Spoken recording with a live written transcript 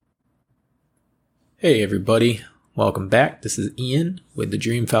Hey everybody, welcome back. This is Ian with the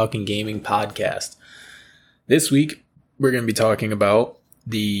Dream Falcon Gaming Podcast. This week, we're going to be talking about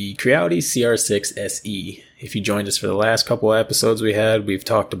the Creality CR6 SE. If you joined us for the last couple of episodes we've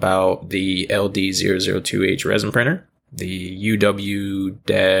talked about the LD002H resin printer, the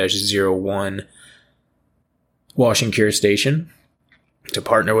UW-01 wash and cure station to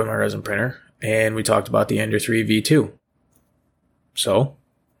partner with my resin printer, and we talked about the Ender 3 V2. So,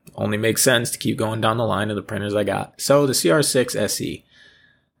 only makes sense to keep going down the line of the printers I got. So the CR6 SE,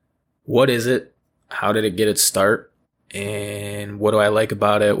 what is it? How did it get its start? And what do I like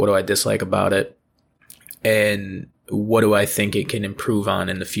about it? What do I dislike about it? And what do I think it can improve on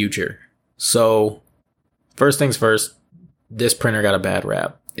in the future? So first things first, this printer got a bad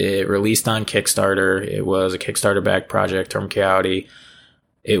rap. It released on Kickstarter. It was a Kickstarter-backed project from Creality.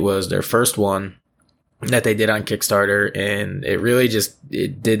 It was their first one that they did on Kickstarter, and it really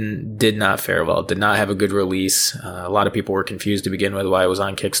did not fare well. It did not have a good release. A lot of people were confused to begin with why it was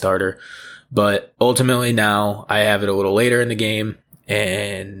on Kickstarter, but ultimately now I have it a little later in the game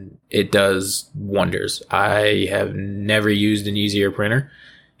and it does wonders. I have never used an easier printer.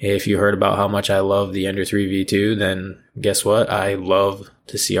 If you heard about how much I love the Ender 3 V2, then guess what? I love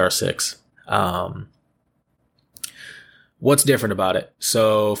the CR6. What's different about it?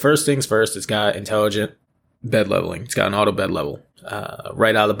 So first things first, it's got intelligent bed leveling. It's got an auto bed level.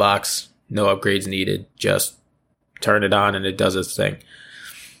 Right out of the box, no upgrades needed. Just turn it on and it does its thing.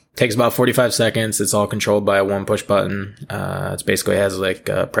 Takes about 45 seconds. It's all controlled by a one push button. It basically has like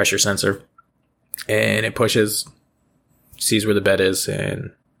a pressure sensor, and it pushes, sees where the bed is,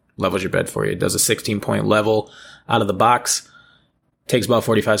 and levels your bed for you. It does a 16-point level out of the box. Takes about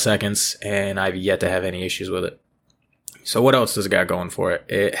 45 seconds, and I've yet to have any issues with it. So what else does it got going for it?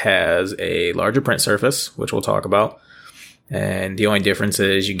 It has a larger print surface, which we'll talk about. And the only difference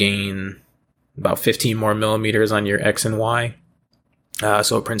is you gain about 15 more millimeters on your X and Y.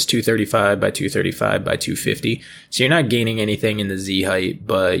 So it prints 235 by 235 by 250. So you're not gaining anything in the Z height,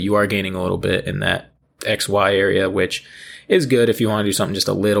 but you are gaining a little bit in that XY area, which is good if you want to do something just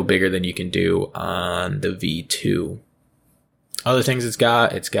a little bigger than you can do on the V2. Other things it's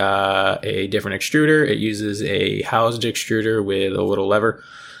got a different extruder. It uses a housed extruder with a little lever,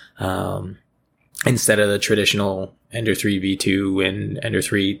 instead of the traditional Ender 3 V2 and Ender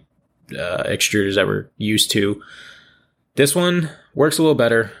 3 extruders that we're used to. This one works a little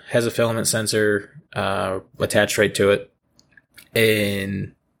better, has a filament sensor attached right to it,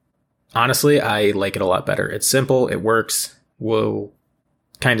 and honestly, I like it a lot better. It's simple, it works. We'll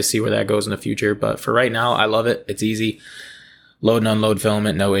kind of see where that goes in the future, but for right now, I love it. It's easy. Load and unload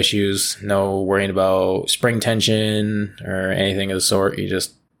filament, no issues, no worrying about spring tension or anything of the sort. You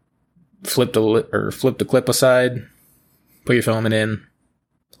just flip the clip aside, put your filament in,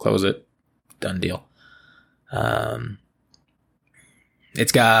 close it, done deal.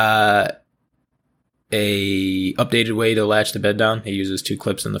 It's got a updated way to latch the bed down. It uses two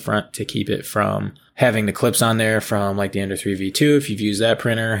clips in the front to keep it from having the clips on there from like the Ender 3 V2 if you've used that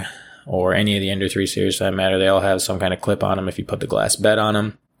printer, or any of the Ender 3 series for that matter. They all have some kind of clip on them if you put the glass bed on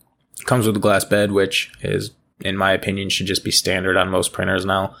them. Comes with a glass bed, which is, in my opinion, should just be standard on most printers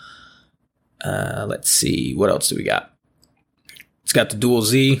now. Let's see, what else do we got? It's got the dual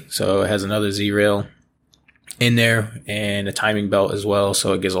Z, so it has another Z rail in there and a timing belt as well,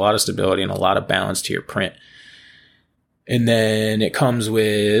 so it gives a lot of stability and a lot of balance to your print. And then it comes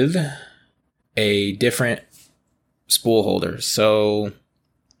with a different spool holder. So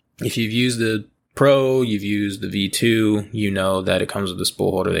if you've used the Pro, you've used the V2, you know that it comes with a spool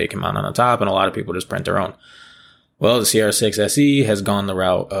holder that you can mount on the top, and a lot of people just print their own. Well, the CR6 SE has gone the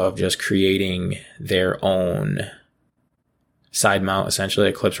route of just creating their own side mount. Essentially,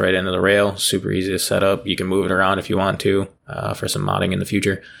 it clips right into the rail. Super easy to set up. You can move it around if you want to for some modding in the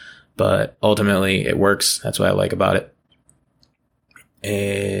future. But ultimately, it works. That's what I like about it.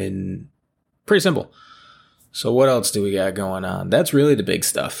 And pretty simple. So what else do we got going on? That's really the big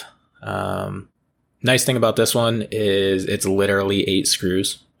stuff. Nice thing about this one is it's literally 8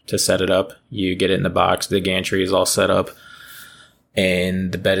 screws to set it up. You get it in the box. The gantry is all set up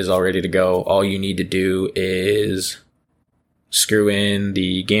and the bed is all ready to go. All you need to do is screw in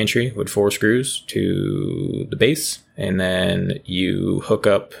the gantry with 4 screws to the base, and then you hook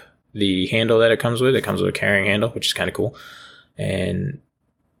up the handle that it comes with. It comes with a carrying handle, which is kind of cool. And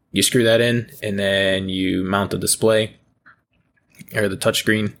you screw that in, and then you mount the display or the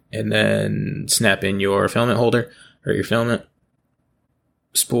touchscreen, and then snap in your filament holder or your filament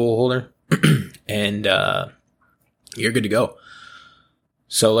spool holder, and you're good to go.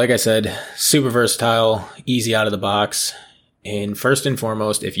 So like I said, super versatile, easy out of the box. And first and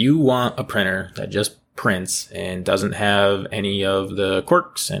foremost, if you want a printer that just prints and doesn't have any of the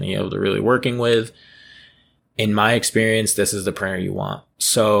quirks, any of the really working with, in my experience, this is the printer you want.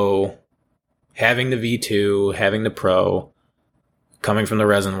 So having the V2, having the Pro, coming from the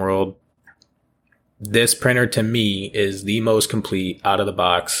resin world, this printer to me is the most complete out of the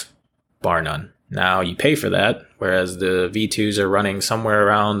box, bar none. Now you pay for that, whereas the V2s are running somewhere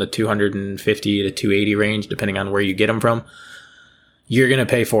around the 250 to 280 range, depending on where you get them from. You're going to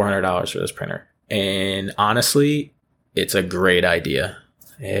pay $400 for this printer. And honestly, it's a great idea.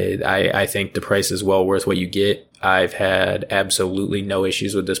 I think the price is well worth what you get. I've had absolutely no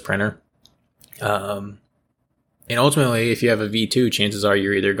issues with this printer. And ultimately, if you have a V2, chances are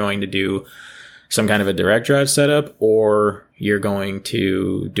you're either going to do some kind of a direct drive setup, or you're going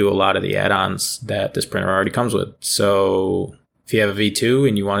to do a lot of the add-ons that this printer already comes with. So if you have a V2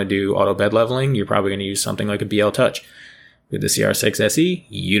 and you want to do auto bed leveling, you're probably going to use something like a BL Touch. With the CR6 SE,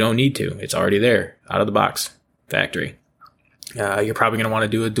 you don't need to. It's already there, out of the box, factory. You're probably going to want to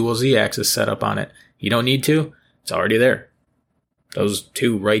do a dual Z-axis setup on it. You don't need to. It's already there. Those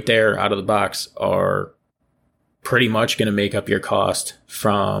two right there out of the box are pretty much going to make up your cost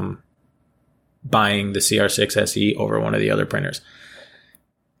from buying the CR6 SE over one of the other printers.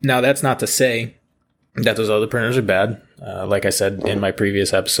 Now, that's not to say that those other printers are bad. Like I said in my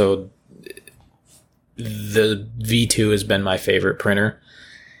previous episode, the V2 has been my favorite printer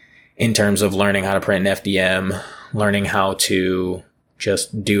in terms of learning how to print in FDM, learning how to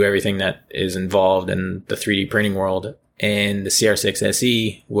just do everything that is involved in the 3D printing world. And the CR6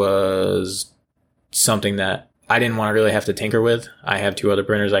 SE was something that I didn't want to really have to tinker with. I have two other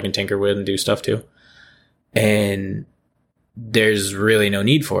printers I can tinker with and do stuff to. And there's really no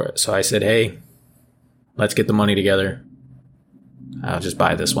need for it. So I said, hey, let's get the money together. I'll just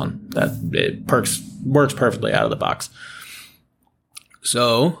buy this one. It works perfectly out of the box.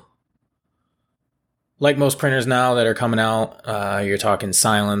 So, like most printers now that are coming out, you're talking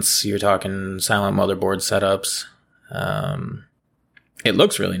silence, you're talking silent motherboard setups. It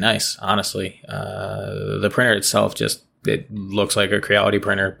looks really nice, honestly. The printer itself it looks like a Creality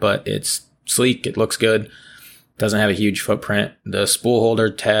printer, but it's sleek, it looks good, doesn't have a huge footprint. The spool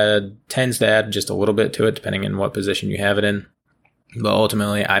holder tends to add just a little bit to it, depending on what position you have it in. But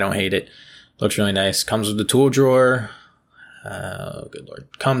ultimately, I don't hate it. Looks really nice. Comes with the tool drawer. Good Lord.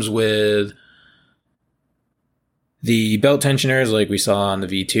 Comes with the belt tensioners like we saw on the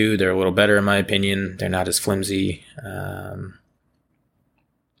V2. They're a little better in my opinion. They're not as flimsy.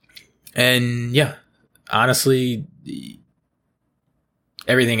 And yeah, honestly,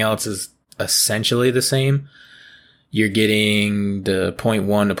 everything else is essentially the same. You're getting the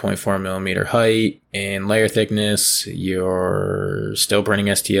 0.1 to 0.4 millimeter height and layer thickness. You're still printing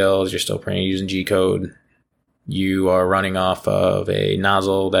STLs. You're still printing using G-code. You are running off of a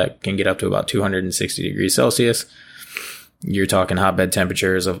nozzle that can get up to about 260 degrees Celsius. You're talking hotbed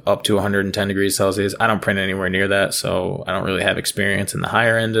temperatures of up to 110 degrees Celsius. I don't print anywhere near that, so I don't really have experience in the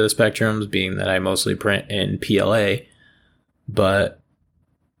higher end of the spectrums, being that I mostly print in PLA. But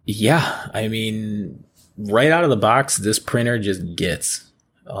yeah, I mean, right out of the box, this printer just gets.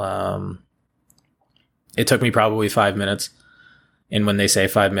 It took me probably 5 minutes. And when they say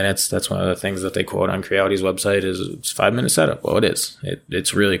 5 minutes, that's one of the things that they quote on Creality's website is it's 5 minute setup. Well, it is.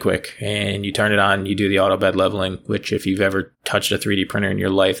 It's really quick. And you turn it on, you do the auto bed leveling, which if you've ever touched a 3D printer in your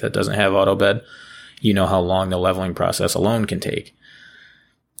life that doesn't have auto bed, you know how long the leveling process alone can take.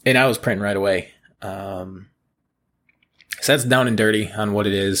 And I was printing right away. So that's down and dirty on what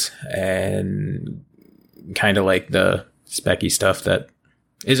it is, and kind of like the specky stuff that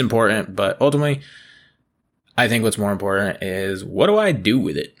is important, but ultimately, I think what's more important is what do I do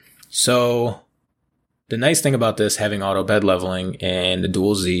with it? So the nice thing about this having auto bed leveling and the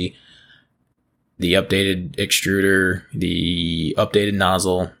dual Z, the updated extruder, the updated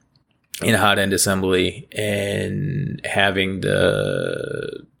nozzle in hot end assembly, and having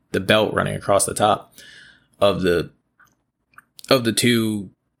the belt running across the top of the two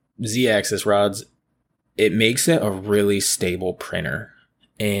Z-axis rods, it makes it a really stable printer.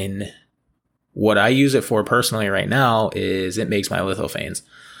 And what I use it for personally right now is it makes my lithophanes.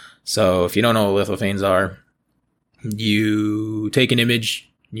 So if you don't know what lithophanes are, you take an image,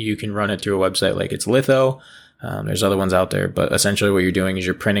 you can run it through a website like it's Litho. There's other ones out there, but essentially what you're doing is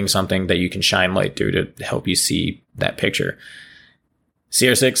you're printing something that you can shine light through to help you see that picture.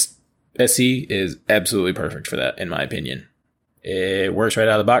 CR6 SE is absolutely perfect for that, in my opinion. It works right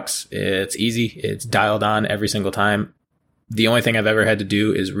out of the box. It's easy. It's dialed on every single time. The only thing I've ever had to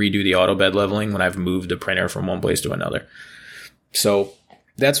do is redo the auto bed leveling when I've moved the printer from one place to another. So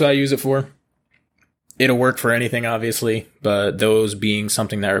that's what I use it for. It'll work for anything, obviously, but those being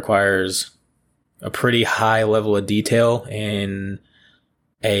something that requires a pretty high level of detail and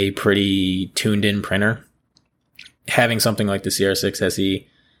a pretty tuned in printer, having something like the CR6 SE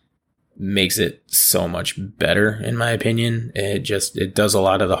makes it so much better, in my opinion. It does a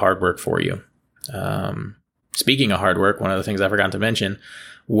lot of the hard work for you. Speaking of hard work, one of the things I forgot to mention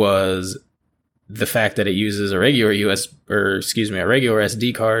was the fact that it uses a regular a regular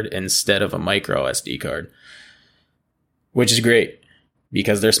SD card instead of a micro SD card, which is great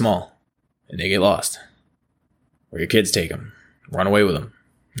because they're small and they get lost, or your kids take them, run away with them,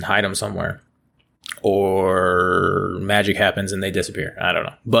 and hide them somewhere, or magic happens and they disappear. I don't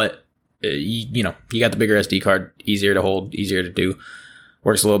know, but you got the bigger SD card, easier to hold, easier to do,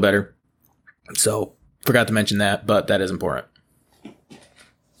 works a little better. So forgot to mention that, but that is important.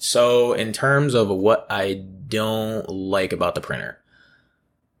 So in terms of what I don't like about the printer,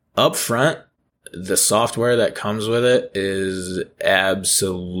 up front, the software that comes with it is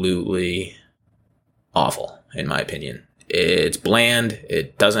absolutely awful, in my opinion. It's bland.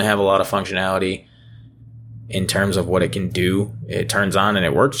 It doesn't have a lot of functionality in terms of what it can do. It turns on and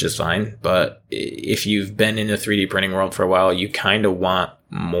it works just fine. But if you've been in the 3D printing world for a while, you kind of want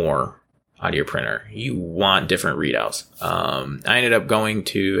more out of your printer. You want different readouts. I ended up going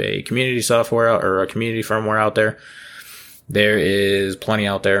to a community software or a community firmware out there. There is plenty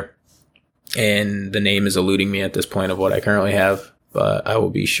out there, and the name is eluding me at this point of what I currently have, but I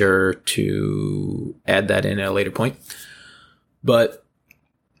will be sure to add that in at a later point. But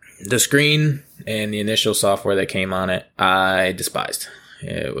the screen and the initial software that came on it, I despised.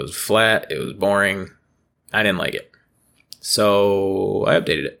 It was flat. It was boring. I didn't like it. So I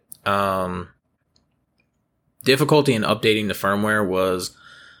updated it. Difficulty in updating the firmware was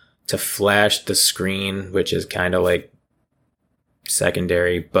to flash the screen, which is kind of like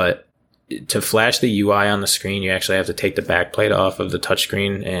secondary, but to flash the UI on the screen, you actually have to take the backplate off of the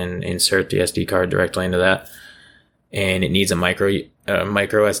touchscreen and insert the SD card directly into that. And it needs a micro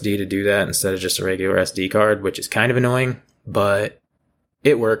SD to do that instead of just a regular SD card, which is kind of annoying, but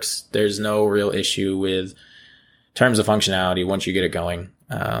it works. There's no real issue with terms of functionality once you get it going.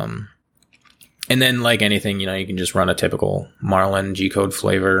 And then like anything, you can just run a typical Marlin G-code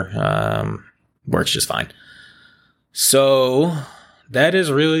flavor. Works just fine. So that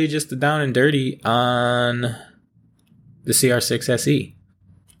is really just the down and dirty on the CR6 SE.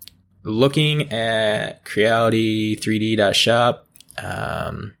 Looking at Creality3D.shop,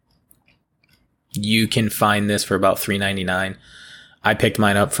 you can find this for about $3.99. I picked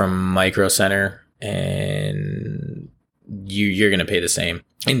mine up from Micro Center, and you're going to pay the same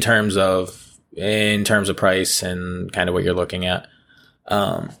in terms of price and kind of what you're looking at.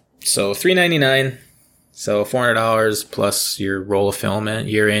 So $3.99, so $400 plus your roll of filament.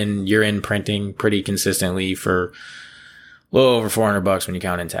 You're in printing pretty consistently for a little over $400 when you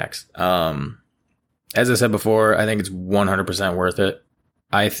count in tax. As I said before, I think it's 100% worth it.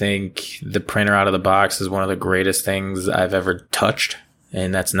 I think the printer out of the box is one of the greatest things I've ever touched,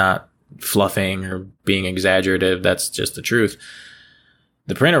 and that's not fluffing or being exaggerative. That's just the truth.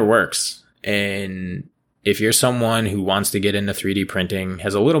 The printer works, and if you're someone who wants to get into 3D printing,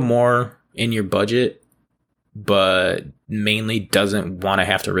 has a little more in your budget, but mainly doesn't want to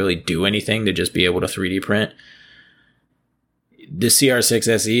have to really do anything to just be able to 3D print, the CR6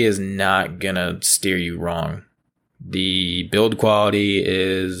 SE is not gonna steer you wrong. The build quality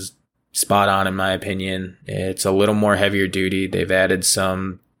is spot on, in my opinion. It's a little more heavier duty. They've added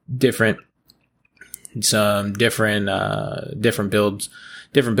some different build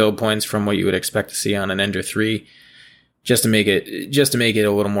points from what you would expect to see on an Ender 3, just to make it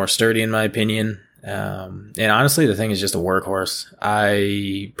a little more sturdy, in my opinion. And honestly, the thing is just a workhorse.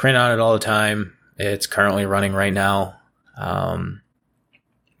 I print on it all the time. It's currently running right now.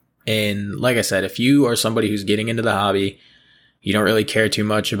 And like I said, if you are somebody who's getting into the hobby, you don't really care too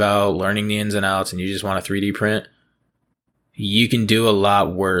much about learning the ins and outs, and you just want to 3D print, you can do a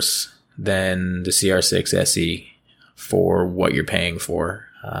lot worse than the CR6 SE for what you're paying for.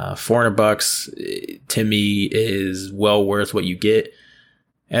 $400 to me is well worth what you get.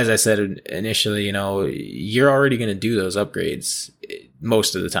 As I said initially, you're already going to do those upgrades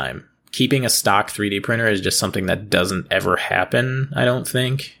most of the time. Keeping a stock 3D printer is just something that doesn't ever happen, I don't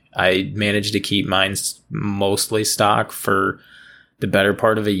think. I managed to keep mine mostly stock for the better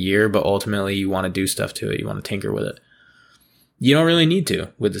part of a year, but ultimately you want to do stuff to it. You want to tinker with it. You don't really need to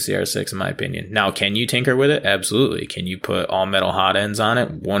with the CR6, in my opinion. Now, can you tinker with it? Absolutely. Can you put all metal hot ends on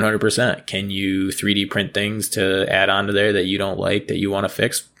it? 100%. Can you 3D print things to add onto there that you don't like, that you want to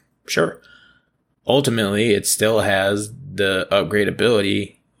fix? Sure. Ultimately, it still has the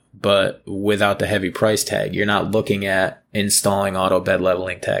upgradability, but without the heavy price tag. You're not looking at installing auto bed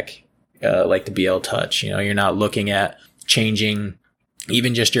leveling tech like the BL Touch. You're not looking at changing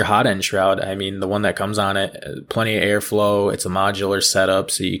even just your hot end shroud. I mean, the one that comes on it, plenty of airflow. It's a modular setup,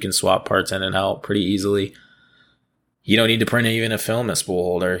 so you can swap parts in and out pretty easily. You don't need to print even a filament spool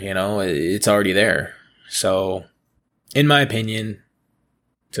holder. It's already there. So in my opinion,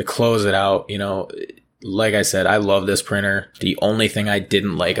 to close it out, like I said, I love this printer. The only thing I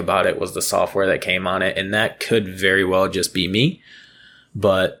didn't like about it was the software that came on it, and that could very well just be me.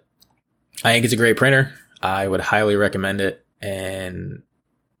 But I think it's a great printer. I would highly recommend it. And,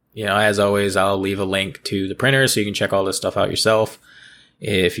 as always, I'll leave a link to the printer so you can check all this stuff out yourself.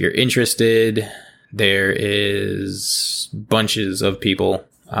 If you're interested, there is bunches of people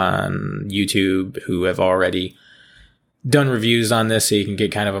on YouTube who have already done reviews on this, so you can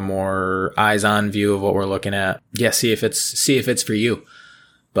get kind of a more eyes-on view of what we're looking at. Yeah, see if it's for you.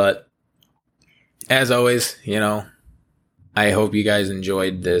 But as always, I hope you guys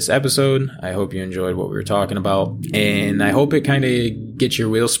enjoyed this episode. I hope you enjoyed what we were talking about. And I hope it kind of gets your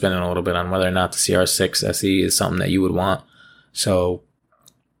wheels spinning a little bit on whether or not the CR6 SE is something that you would want. So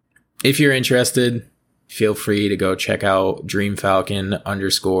if you're interested, feel free to go check out Dream Falcon Gaming _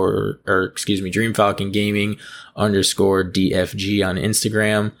 DFG on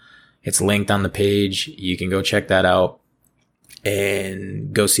Instagram. It's linked on the page. You can go check that out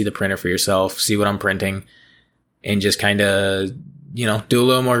and go see the printer for yourself, see what I'm printing, and just kind of, do a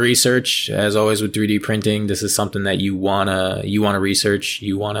little more research. As always with 3D printing, this is something that you want to research.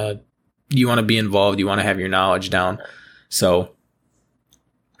 You want to be involved. You want to have your knowledge down. So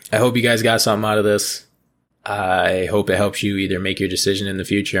I hope you guys got something out of this. I hope it helps you either make your decision in the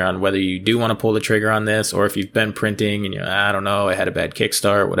future on whether you do want to pull the trigger on this, or if you've been printing and I don't know, I had a bad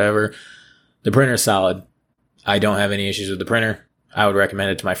kickstart, whatever. The printer's solid. I don't have any issues with the printer. I would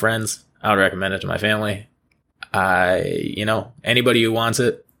recommend it to my friends. I would recommend it to my family. Anybody who wants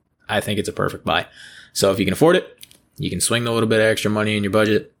it, I think it's a perfect buy. So if you can afford it, you can swing a little bit of extra money in your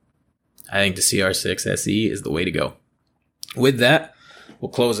budget. I think the CR6 SE is the way to go. With that,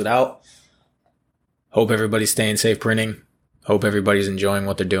 we'll close it out. Hope everybody's staying safe printing. Hope everybody's enjoying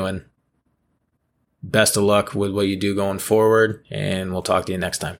what they're doing. Best of luck with what you do going forward, and we'll talk to you next time.